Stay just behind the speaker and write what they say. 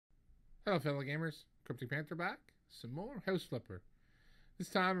Hello, fellow gamers. Cryptic Panther back. Some more House Flipper. This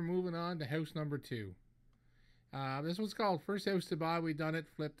time we're moving on to house number 2. This one's called First House to Buy. We done it,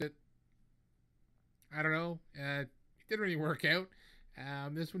 flipped it. I don't know. It didn't really work out.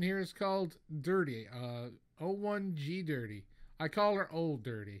 This one here is called Dirty. 01G Dirty. I call her Old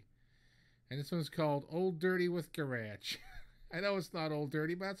Dirty. And this one's called Old Dirty with Garage. I know it's not Old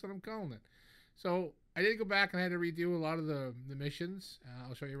Dirty, but that's what I'm calling it. So I did go back and I had to redo a lot of the missions.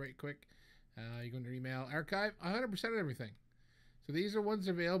 I'll show you right quick. You go into email archive, 100% of everything. So these are ones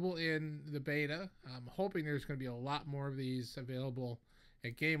available in the beta. I'm hoping there's going to be a lot more of these available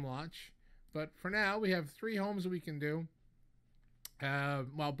at game launch. But for now, we have 3 homes that we can do.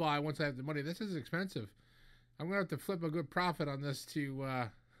 Well, buy once I have the money. This is expensive. I'm going to have to flip a good profit on this to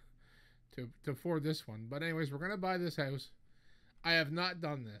afford this one. But anyways, we're going to buy this house. I have not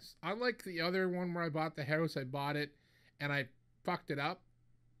done this. Unlike the other one where I bought the house, I bought it and I fucked it up.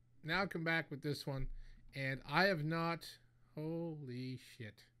 Now I come back with this one, and I have not. Holy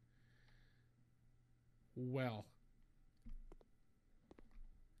shit. Well,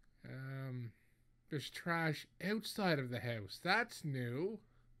 there's trash outside of the house. That's new.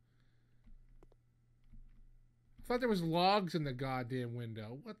 I thought there was logs in the goddamn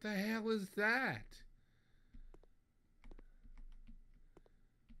window. What the hell is that?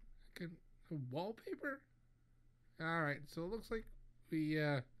 Wallpaper? Alright, so it looks like we,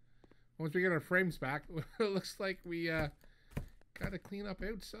 once we get our frames back, it looks like we, gotta clean up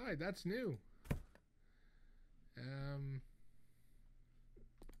outside. That's new.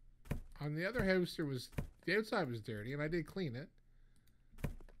 On the other house, the outside was dirty, and I did clean it.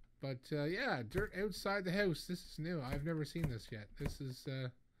 But, yeah, dirt outside the house. This is new. I've never seen this yet. This is,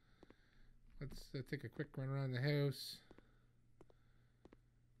 let's take a quick run around the house.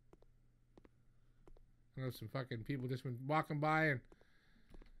 I know some fucking people just been walking by and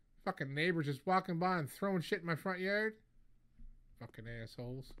fucking neighbors just walking by and throwing shit in my front yard. Fucking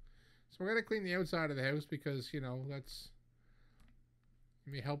assholes. So we're gonna clean the outside of the house because, you know, that's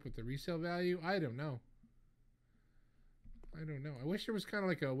may help with the resale value. I don't know. I wish there was kind of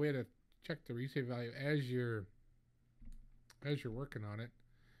like a way to check the resale value as you're working on it.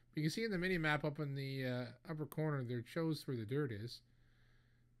 You can see in the mini map up in the upper corner there, it shows where the dirt is.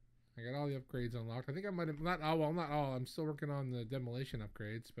 I got all the upgrades unlocked. I think I might have not all. Well, not all. I'm still working on the demolition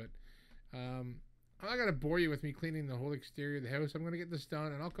upgrades, but I'm not gonna bore you with me cleaning the whole exterior of the house. I'm gonna get this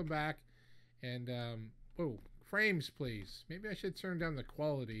done, and I'll come back and whoa, frames, please. Maybe I should turn down the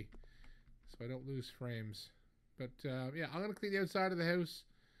quality so I don't lose frames. But yeah, I'm gonna clean the outside of the house,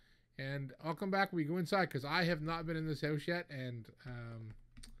 and I'll come back when we go inside because I have not been in this house yet, and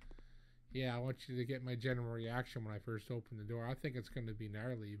yeah, I want you to get my general reaction when I first open the door. I think it's going to be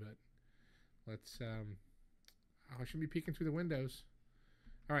gnarly, but let's, I shouldn't be peeking through the windows.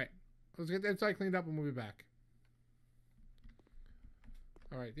 All right, let's get the outside cleaned up and we'll be back.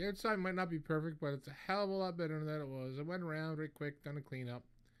 All right, the outside might not be perfect, but it's a hell of a lot better than it was. I went around right quick, done a cleanup.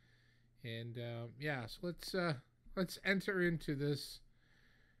 And, yeah, so let's enter into this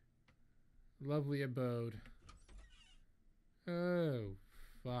lovely abode. Oh,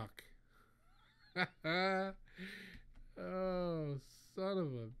 fuck. Oh, son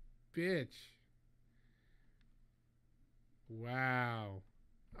of a bitch. Wow.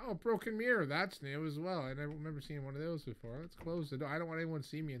 Oh, broken mirror. That's new as well. I never remember seeing one of those before. Let's close the door. I don't want anyone to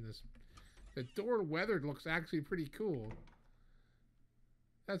see me in this. The door weathered looks actually pretty cool.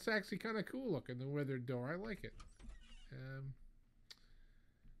 That's actually kind of cool looking, the weathered door. I like it.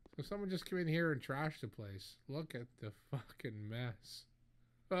 So someone just come in here and trash the place. Look at the fucking mess.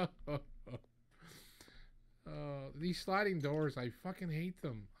 These sliding doors, I fucking hate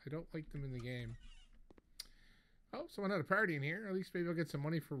them. I don't like them in the game. Oh, someone had a party in here. At least maybe I'll get some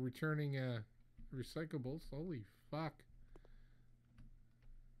money for returning recyclables. Holy fuck.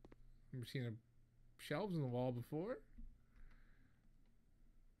 Never seen shelves in the wall before.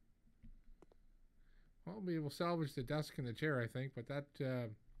 Well, maybe we'll salvage the desk and the chair, I think. But that, I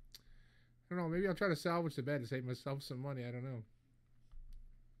don't know. Maybe I'll try to salvage the bed to save myself some money. I don't know.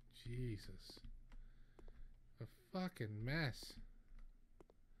 Jesus. A fucking mess.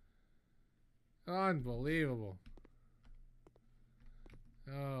 Unbelievable.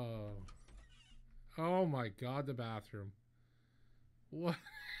 Oh. Oh my god, the bathroom. What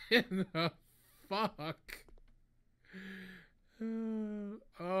in the fuck?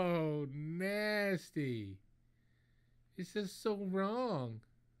 Oh, nasty. It's just so wrong.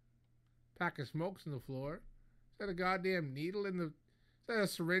 Pack of smokes on the floor. Is that a goddamn needle in the... Is that a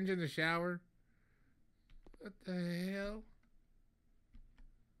syringe in the shower? What the hell?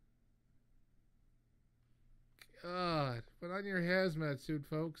 God. Put on your hazmat suit,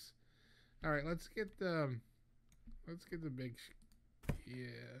 folks. All right, let's get the big.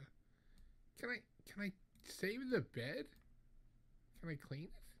 Yeah. Can I save the bed? Can I clean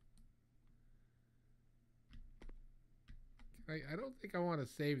it? I don't think I want to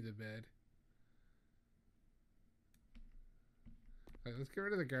save the bed. All right, let's get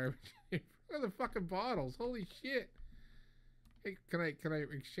rid of the garbage. Look at the fucking bottles. Holy shit. Hey, can I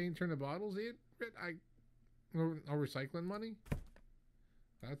turn the bottles in? No recycling money?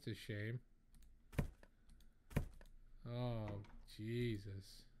 That's a shame. Oh,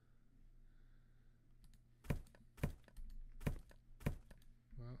 Jesus.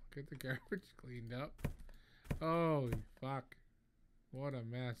 Well, get the garbage cleaned up. Holy fuck. What a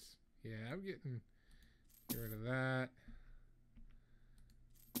mess. Yeah, I'm get rid of that.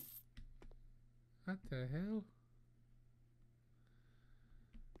 What the hell?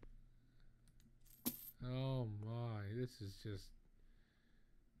 Oh my, this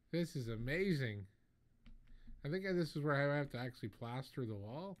is amazing. I think this is where I have to actually plaster the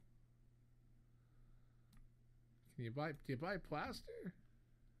wall. Do you buy plaster?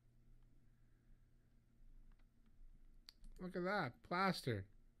 Look at that, plaster.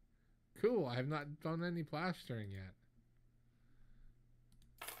 Cool, I have not done any plastering yet.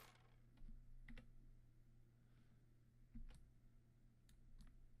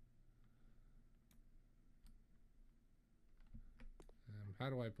 How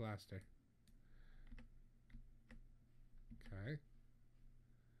do I plaster? Okay.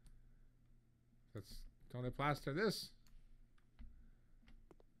 Don't I plaster this?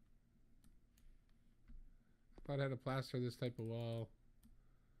 I thought I had to plaster this type of wall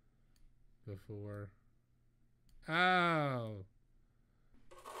before. Oh.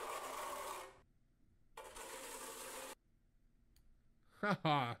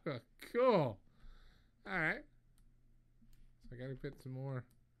 Haha, cool. Alright. So I gotta put some more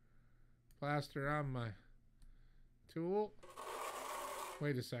plaster on my tool.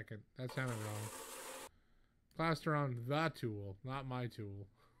 Wait a second, that sounded wrong. Plaster on the tool, not my tool.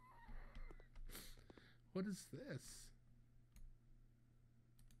 What is this?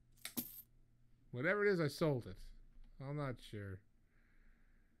 Whatever it is, I sold it. I'm not sure.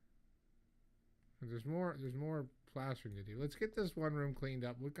 There's more plastering to do. Let's get this one room cleaned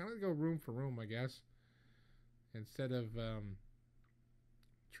up. We're gonna go room for room, I guess. Instead of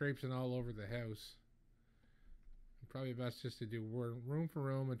traipsing all over the house. Probably best just to do room for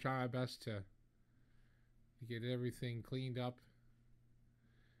room and try our best to get everything cleaned up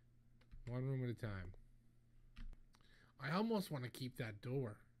one room at a time. I almost want to keep that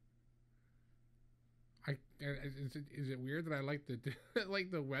door. Is it weird that I like the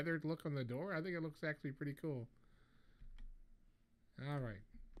like the weathered look on the door? I think it looks actually pretty cool. All right.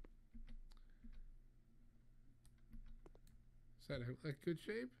 Is that a good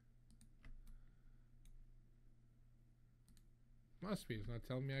shape? Must be. It's not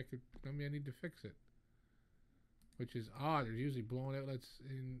telling me I need to fix it. Which is odd. There's usually blown outlets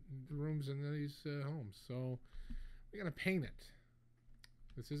in the rooms in these homes. So we're gonna paint it.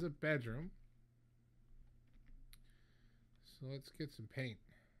 This is a bedroom. So let's get some paint.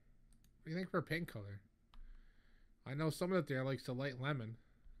 What do you think for a paint color? I know someone out there likes the light lemon.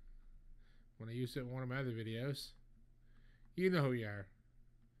 When I used it in one of my other videos. You know who you are.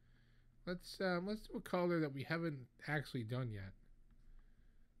 Let's do a color that we haven't actually done yet.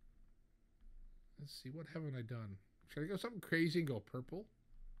 Let's see, what haven't I done? Should I go something crazy and go purple?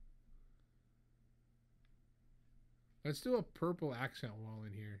 Let's do a purple accent wall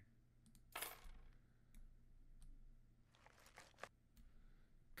in here.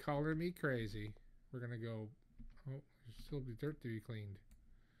 Color me crazy. We're gonna go. Oh, there's still be dirt to be cleaned.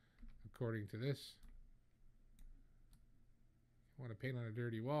 According to this. I want to paint on a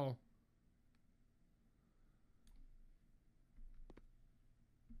dirty wall.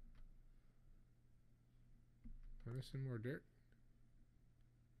 Am I missing more dirt?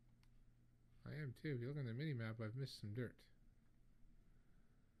 I am too. If you look on the mini map, I've missed some dirt.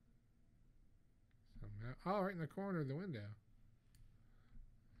 Somehow. Oh, right in the corner of the window.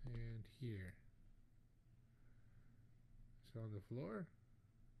 And here. So on the floor.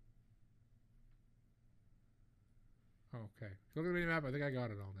 Okay. Look at the mini map. I think I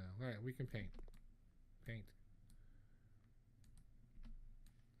got it all now. Alright, we can paint. Paint.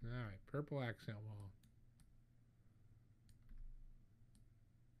 Alright, purple accent wall.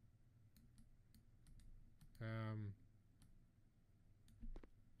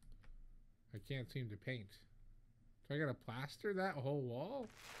 I can't seem to paint. So I gotta plaster that whole wall?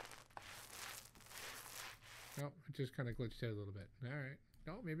 Oh, it just kind of glitched out a little bit. Alright.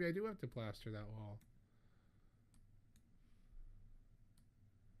 Oh, maybe I do have to plaster that wall.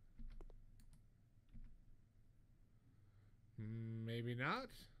 Maybe not.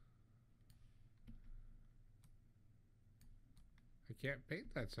 I can't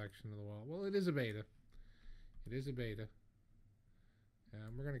paint that section of the wall. Well, it is a beta. It is a beta.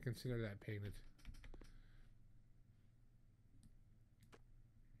 We're going to consider that painted.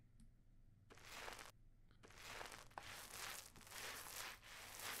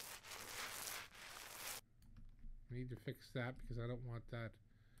 I need to fix that because I don't want that.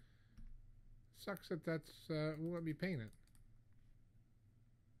 Sucks that that's won't be painted.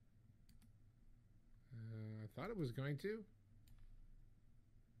 I thought it was going to.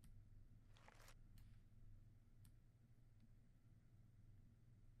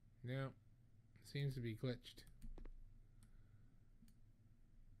 No, it seems to be glitched.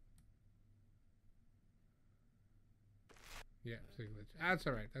 Yeah, it's a glitch. That's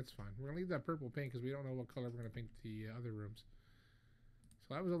alright, that's fine. We're gonna leave that purple paint because we don't know what color we're gonna paint the other rooms.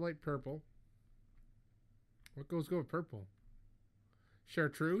 So that was a light purple. What goes with purple?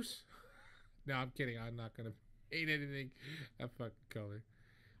 Chartreuse? No, I'm kidding. I'm not gonna paint anything that fucking color.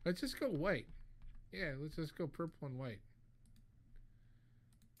 Let's just go white. Yeah, let's just go purple and white.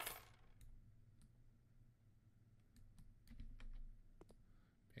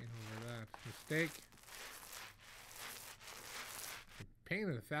 Paint over that. Mistake.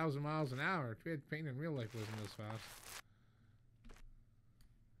 Painted 1,000 miles an hour. If we had paint in real life, wasn't this fast.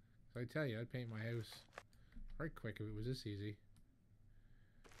 So I tell you, I'd paint my house right quick if it was this easy.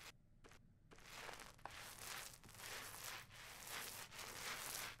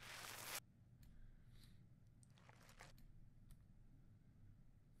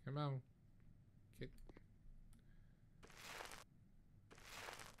 Come on. Get.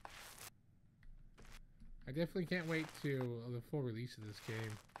 I definitely can't wait to the full release of this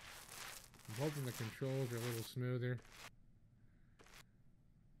game. I'm hoping the controls are a little smoother.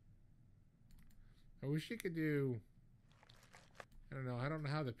 I wish you could do... I don't know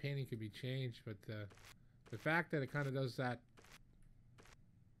how the painting could be changed, but the fact that it kind of does that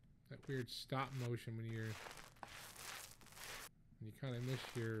weird stop motion when you kind of miss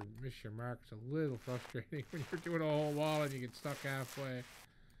your mark. It's a little frustrating when you're doing a whole wall and you get stuck halfway.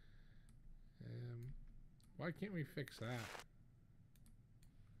 Why can't we fix that?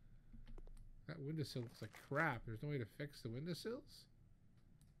 That windowsill looks like crap. There's no way to fix the windowsills?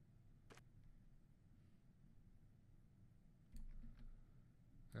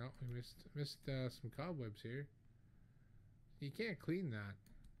 Well, we missed some cobwebs here. You can't clean that,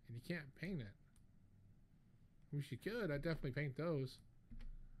 and you can't paint it. I wish you could. I'd definitely paint those.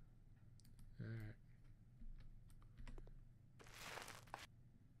 Alright.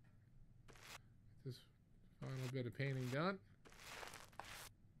 This final bit of painting done.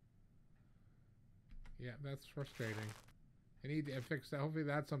 Yeah, that's frustrating. I need to fix that. Hopefully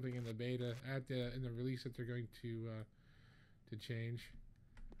that's something in the beta, in the release that they're going to change.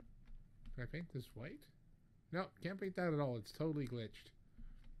 Can I paint this white? No, can't paint that at all. It's totally glitched.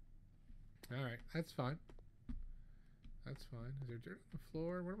 Alright, that's fine. That's fine. Is there dirt on the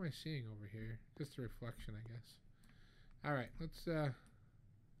floor? What am I seeing over here? Just a reflection, I guess. Alright, let's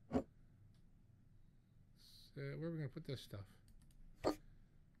where are we going to put this stuff?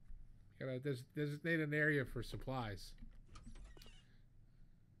 Gotta designate an area for supplies.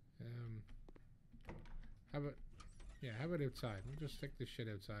 How about... Yeah, how about outside? We'll just stick this shit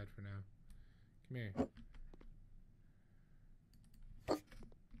outside for now. Come here.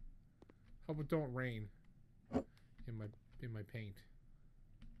 Hope it don't rain in my paint.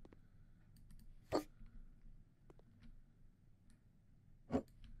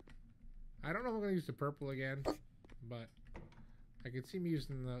 I don't know if I'm gonna use the purple again, but I could see me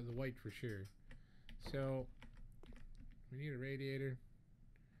using the white for sure. So we need a radiator.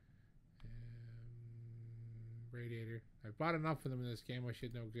 Radiator. I've bought enough of them in this game. I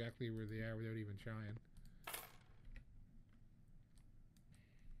should know exactly where they are without even trying.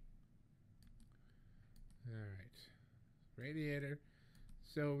 Alright. Radiator.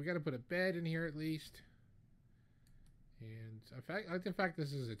 So we got to put a bed in here at least. And I like the fact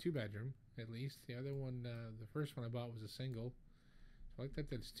this is a 2-bedroom at least. The other one, the first one I bought was a single. So I like that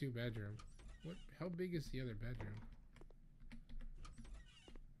that's 2-bedroom. How big is the other bedroom?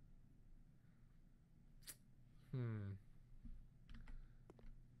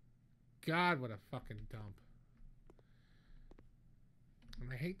 God, what a fucking dump.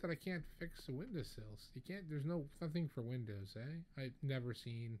 And I hate that I can't fix the windowsills. You can't, there's nothing for windows, eh? I've never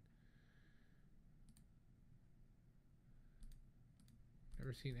seen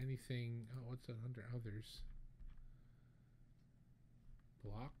anything. Oh, what's that under others?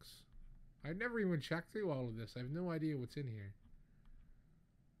 Blocks? I've never even checked through all of this. I have no idea what's in here.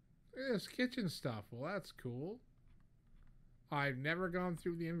 Look at this kitchen stuff. Well, that's cool. I've never gone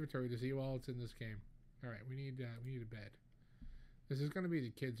through the inventory to see all that's in this game. All right, we need a bed. This is going to be the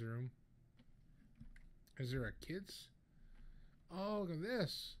kids' room. Is there a kids? Oh, look at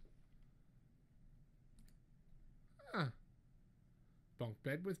this. Huh. Bunk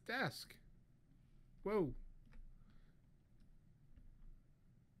bed with desk. Whoa.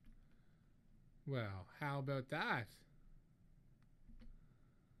 Well, how about that?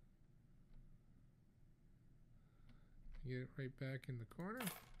 Get it right back in the corner.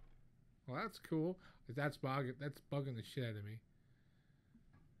 Well, that's cool. That's bugging the shit out of me.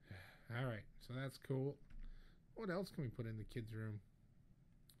 All right, so that's cool. What else can we put in the kids' room?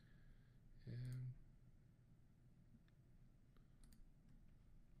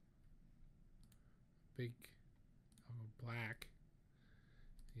 Big, black.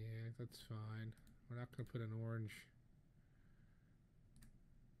 Yeah, that's fine. We're not going to put an orange.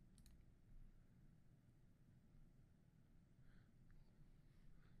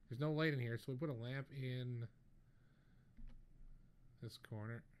 There's no light in here, so we put a lamp in this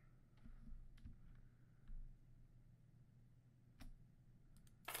corner.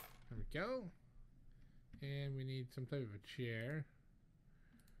 There we go. And we need some type of a chair.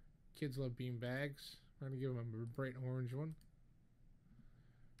 Kids love bean bags. We're going to give them a bright orange one.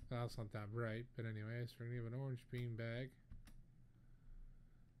 Well, it's not that bright, but anyways, we're going to give an orange bean bag.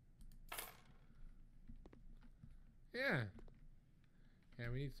 Yeah.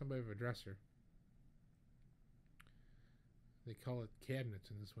 And we need some type of a dresser. They call it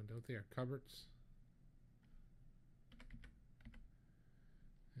cabinets in this one, don't they? Or cupboards.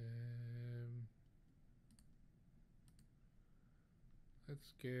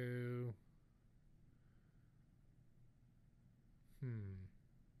 Let's go.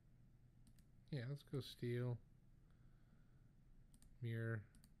 Yeah, let's go steel. Mirror.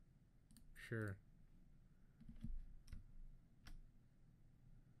 Sure.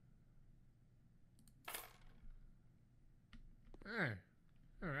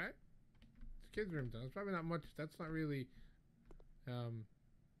 Alright. It's kids' room done. It's probably not much. That's not really.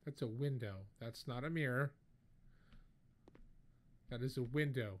 That's a window. That's not a mirror. That is a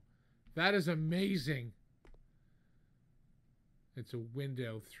window. That is amazing. It's a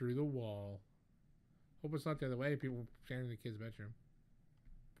window through the wall. Hope it's not the other way. People standing in the kids' bedroom.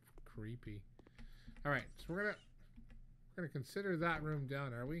 Creepy. All right, so we're gonna consider that room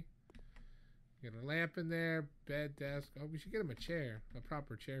done, are we? Get a lamp in there, bed, desk. Oh, we should get him a chair, a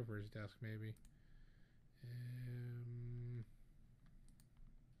proper chair for his desk, maybe.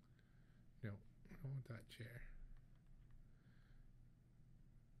 No, I don't want that chair.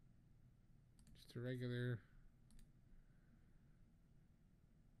 Just a regular.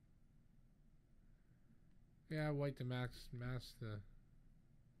 Yeah, white to mask the.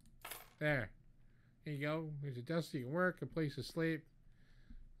 There. There you go. There's a desk so you can work, a place to sleep,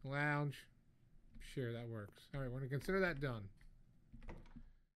 a lounge. Sure, that works. All right, we're going to consider that done.